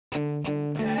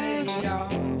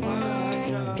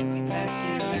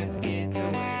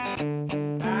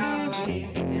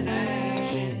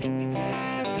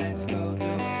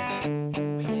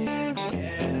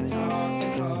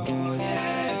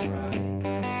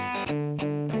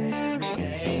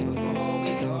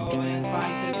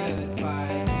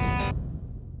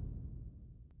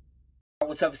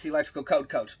what's up? It's the Electrical Code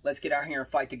Coach. Let's get out here and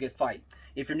fight the good fight.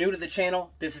 If you're new to the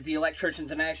channel, this is the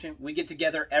Electricians in Action. We get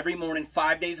together every morning,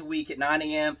 5 days a week at 9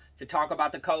 a.m. to talk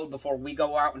about the code before we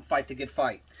go out and fight the good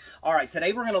fight. All right,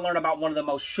 today we're going to learn about one of the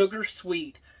most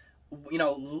sugar-sweet,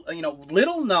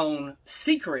 little known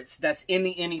secrets that's in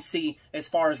the NEC as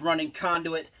far as running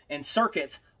conduit and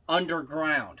circuits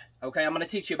underground. Okay, I'm going to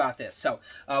teach you about this. So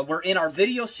we're in our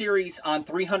video series on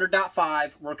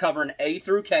 300.5. We're covering A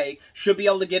through K. Should be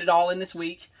able to get it all in this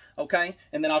week. Okay,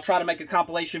 and then I'll try to make a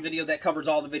compilation video that covers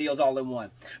all the videos all in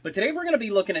one. But today we're going to be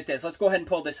looking at this. Let's go ahead and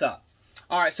pull this up.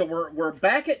 All right, so we're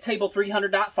back at table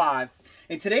 300.5,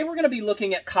 and today we're going to be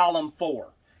looking at column 4.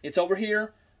 It's over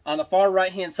here on the far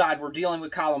right-hand side. We're dealing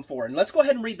with column 4. And let's go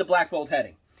ahead and read the black bold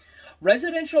heading.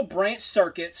 Residential branch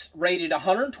circuits rated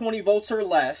 120 volts or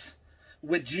less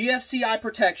with GFCI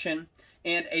protection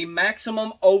and a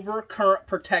maximum overcurrent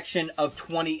protection of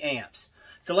 20 amps.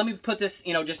 So let me put this,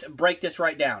 just break this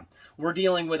right down. We're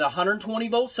dealing with a 120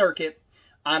 volt circuit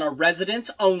on a residence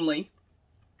only,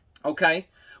 okay?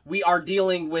 We are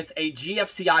dealing with a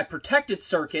GFCI protected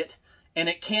circuit, and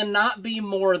it cannot be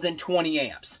more than 20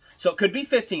 amps. So it could be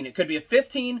 15. It could be a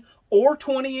 15 or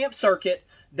 20 amp circuit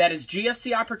that is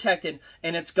GFCI protected,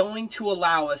 and it's going to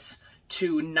allow us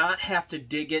to not have to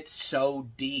dig it so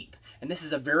deep. And this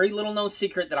is a very little known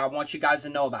secret that I want you guys to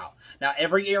know about. Now,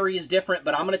 every area is different,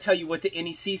 but I'm going to tell you what the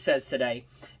NEC says today.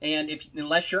 And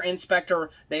unless your inspector,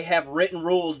 they have written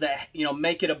rules that,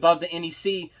 make it above the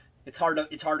NEC, it's hard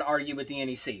to argue with the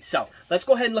NEC. So let's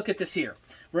go ahead and look at this here.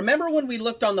 Remember when we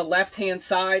looked on the left-hand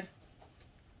side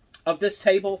of this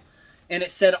table and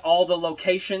it said all the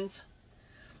locations?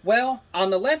 Well,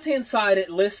 on the left-hand side, it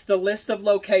lists the list of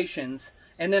locations,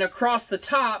 and then across the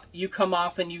top, you come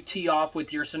off and you tee off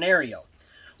with your scenario.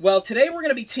 Well, today we're going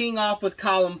to be teeing off with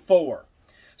column 4.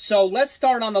 So let's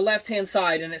start on the left-hand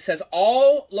side, and it says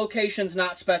all locations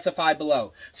not specified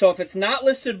below. So if it's not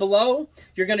listed below,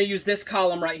 you're going to use this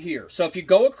column right here. So if you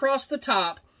go across the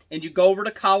top and you go over to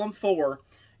column 4,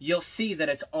 you'll see that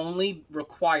it's only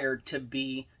required to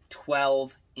be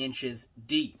 12 inches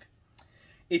deep.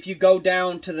 If you go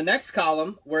down to the next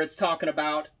column where it's talking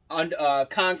about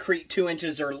concrete 2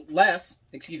 inches or less,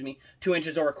 2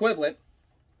 inches or equivalent,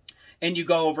 and you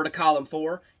go over to column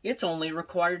 4, it's only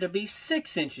required to be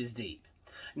 6 inches deep.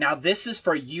 Now this is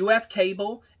for UF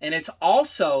cable, and it's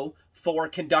also for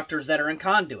conductors that are in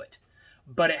conduit,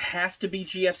 but it has to be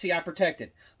GFCI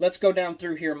protected. Let's go down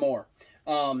through here more.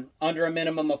 Under a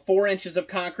minimum of 4 inches of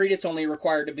concrete, it's only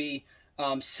required to be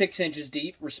 6 inches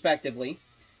deep, respectively.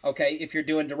 Okay, if you're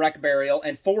doing direct burial,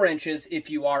 and 4 inches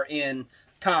if you are in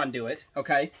conduit,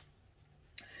 okay?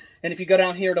 And if you go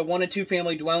down here to 1 and 2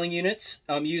 family dwelling units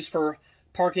used for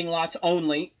parking lots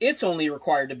only, it's only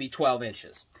required to be 12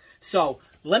 inches. So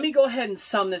let me go ahead and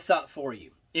sum this up for you.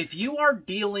 If you are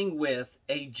dealing with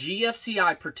a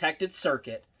GFCI protected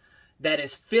circuit that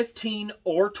is 15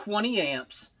 or 20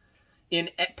 amps in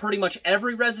pretty much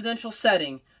every residential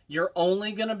setting, you're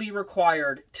only going to be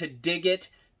required to dig it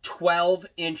 12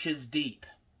 inches deep.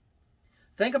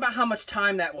 Think about how much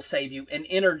time that will save you and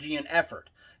energy and effort.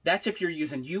 That's if you're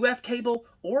using UF cable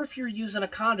or if you're using a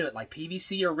conduit like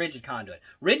PVC or rigid conduit.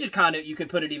 Rigid conduit, you can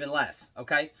put it even less,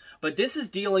 okay? But this is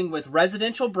dealing with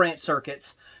residential branch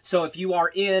circuits. So if you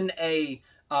are in a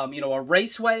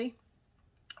raceway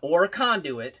or a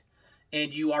conduit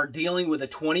and you are dealing with a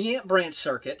 20 amp branch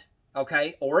circuit,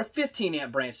 okay, or a 15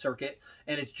 amp branch circuit,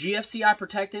 and it's GFCI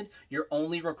protected, you're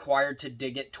only required to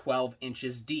dig it 12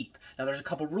 inches deep. Now, there's a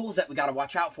couple rules that we got to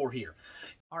watch out for here.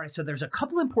 All right, so there's a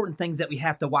couple important things that we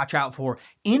have to watch out for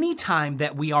anytime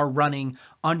that we are running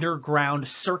underground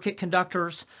circuit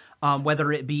conductors,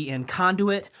 whether it be in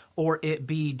conduit or it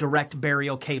be direct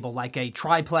burial cable like a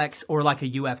triplex or like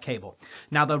a UF cable.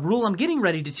 Now, the rule I'm getting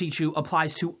ready to teach you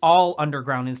applies to all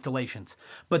underground installations,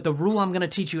 but the rule I'm going to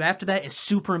teach you after that is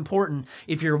super important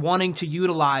if you're wanting to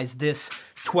utilize this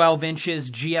 12 inches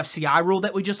GFCI rule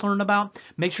that we just learned about.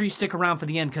 Make sure you stick around for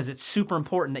the end because it's super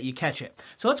important that you catch it.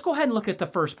 So let's go ahead and look at the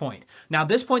first point. Now,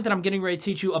 this point that I'm getting ready to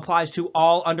teach you applies to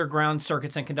all underground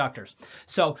circuits and conductors.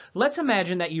 So let's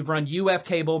imagine that you've run UF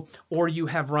cable or you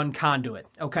have run conduit,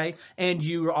 okay? And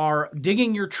you are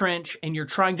digging your trench and you're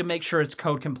trying to make sure it's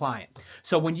code compliant.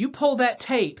 So when you pull that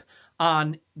tape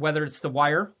on, whether it's the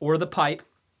wire or the pipe,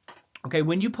 okay,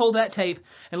 when you pull that tape,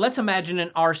 and let's imagine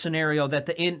in our scenario that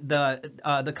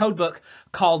the code book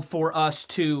called for us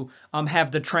to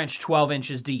have the trench 12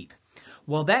 inches deep.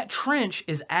 Well, that trench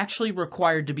is actually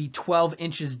required to be 12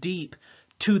 inches deep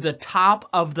to the top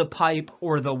of the pipe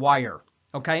or the wire.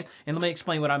 Okay, and let me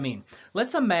explain what I mean.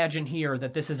 Let's imagine here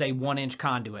that this is a 1-inch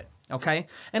conduit. Okay,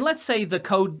 and let's say the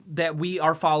code that we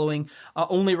are following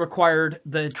only required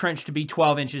the trench to be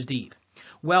 12 inches deep.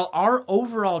 Well, our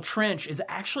overall trench is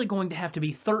actually going to have to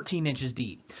be 13 inches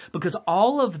deep because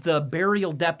all of the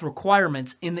burial depth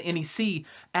requirements in the NEC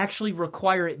actually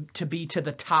require it to be to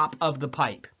the top of the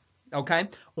pipe, okay,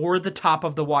 or the top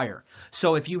of the wire.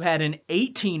 So if you had an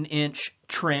 18-inch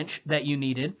trench that you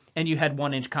needed and you had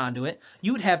 1-inch conduit,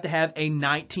 you would have to have a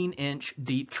 19-inch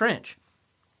deep trench.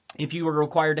 If you were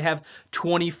required to have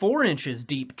 24 inches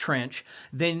deep trench,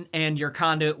 then and your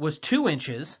conduit was 2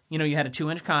 inches, you had a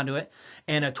 2-inch conduit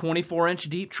and a 24-inch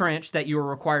deep trench that you were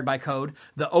required by code,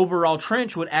 the overall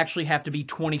trench would actually have to be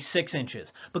 26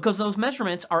 inches because those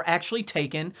measurements are actually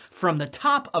taken from the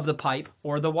top of the pipe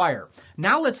or the wire.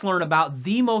 Now let's learn about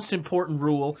the most important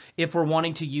rule if we're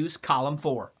wanting to use column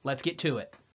 4. Let's get to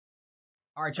it.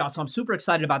 All right, y'all, so I'm super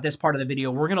excited about this part of the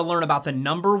video. We're going to learn about the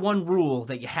 #1 rule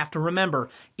that you have to remember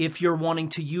if you're wanting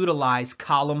to utilize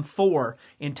column 4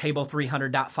 in table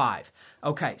 300.5.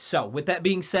 Okay, so with that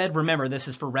being said, remember this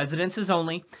is for residences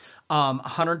only,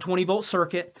 120 volt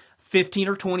circuit, 15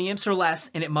 or 20 amps or less,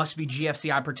 and it must be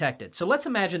GFCI protected. So let's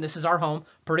imagine this is our home,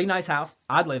 pretty nice house,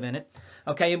 I'd live in it,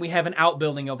 okay, and we have an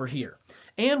outbuilding over here.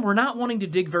 And we're not wanting to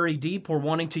dig very deep. We're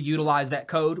wanting to utilize that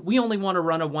code. We only want to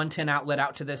run a 110 outlet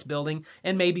out to this building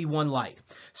and maybe one light.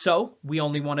 So we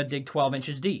only want to dig 12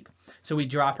 inches deep. So we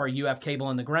drop our UF cable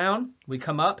in the ground, we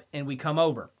come up and we come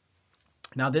over.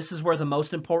 Now this is where the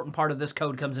most important part of this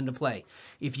code comes into play.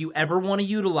 If you ever want to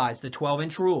utilize the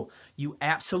 12-inch rule, you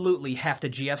absolutely have to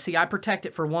GFCI protect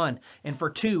it for one. And for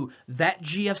two, that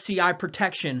GFCI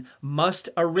protection must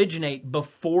originate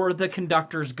before the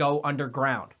conductors go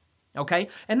underground. Okay,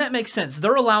 and that makes sense.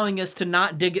 They're allowing us to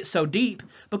not dig it so deep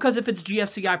because if it's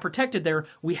GFCI protected there,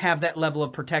 we have that level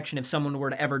of protection if someone were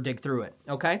to ever dig through it.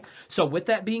 Okay, so with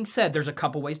that being said, there's a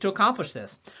couple ways to accomplish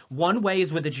this. One way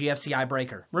is with a GFCI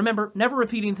breaker. Remember, never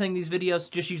repeat anything in these videos,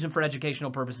 just use them for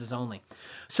educational purposes only.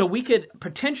 So we could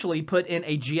potentially put in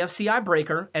a GFCI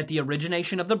breaker at the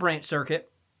origination of the branch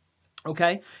circuit.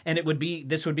 Okay, and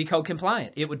this would be code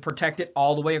compliant. It would protect it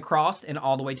all the way across and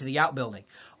all the way to the outbuilding.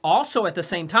 Also, at the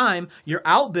same time, your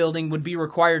outbuilding would be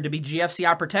required to be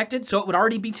GFCI protected, so it would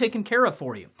already be taken care of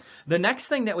for you. The next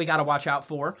thing that we got to watch out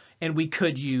for, and we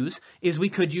could use a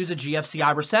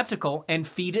GFCI receptacle and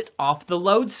feed it off the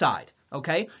load side.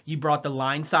 Okay, you brought the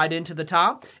line side into the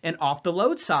top, and off the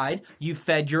load side, you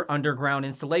fed your underground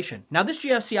installation. Now, this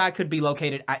GFCI could be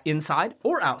located inside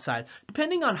or outside,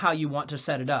 depending on how you want to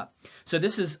set it up. So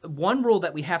this is one rule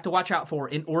that we have to watch out for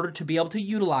in order to be able to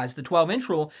utilize the 12-inch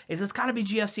rule is it's got to be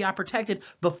GFCI protected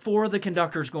before the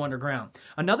conductors go underground.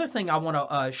 Another thing I want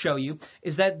to show you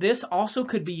is that this also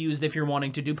could be used if you're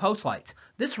wanting to do post lights.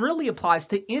 This really applies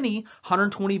to any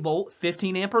 120 volt,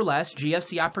 15 amp or less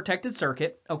GFCI protected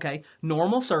circuit, okay,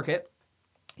 normal circuit.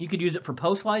 You could use it for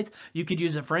post lights. You could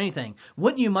use it for anything.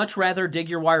 Wouldn't you much rather dig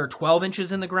your wire 12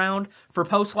 inches in the ground for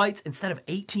post lights instead of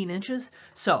 18 inches?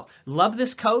 So, love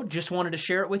this code. Just wanted to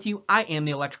share it with you. I am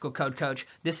the Electrical Code Coach.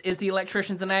 This is the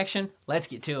Electricians in Action. Let's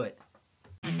get to it.